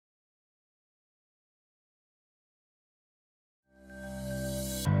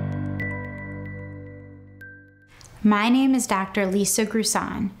My name is Dr. Lisa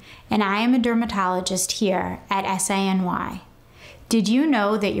Gruson, and I am a dermatologist here at SINY. Did you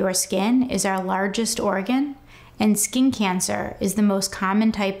know that your skin is our largest organ, and skin cancer is the most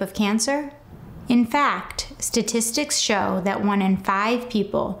common type of cancer? In fact, statistics show that 1 in 5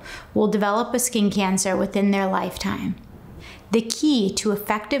 people will develop a skin cancer within their lifetime. The key to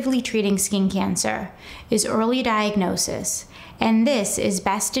effectively treating skin cancer is early diagnosis, and this is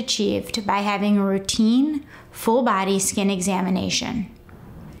best achieved by having a routine, full-body skin examination.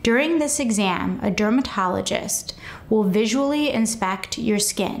 During this exam, a dermatologist will visually inspect your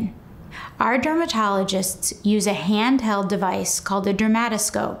skin. Our dermatologists use a handheld device called a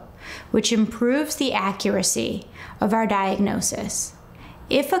dermatoscope, which improves the accuracy of our diagnosis.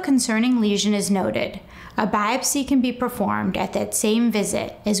 If a concerning lesion is noted, a biopsy can be performed at that same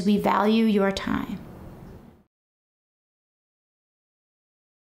visit as we value your time.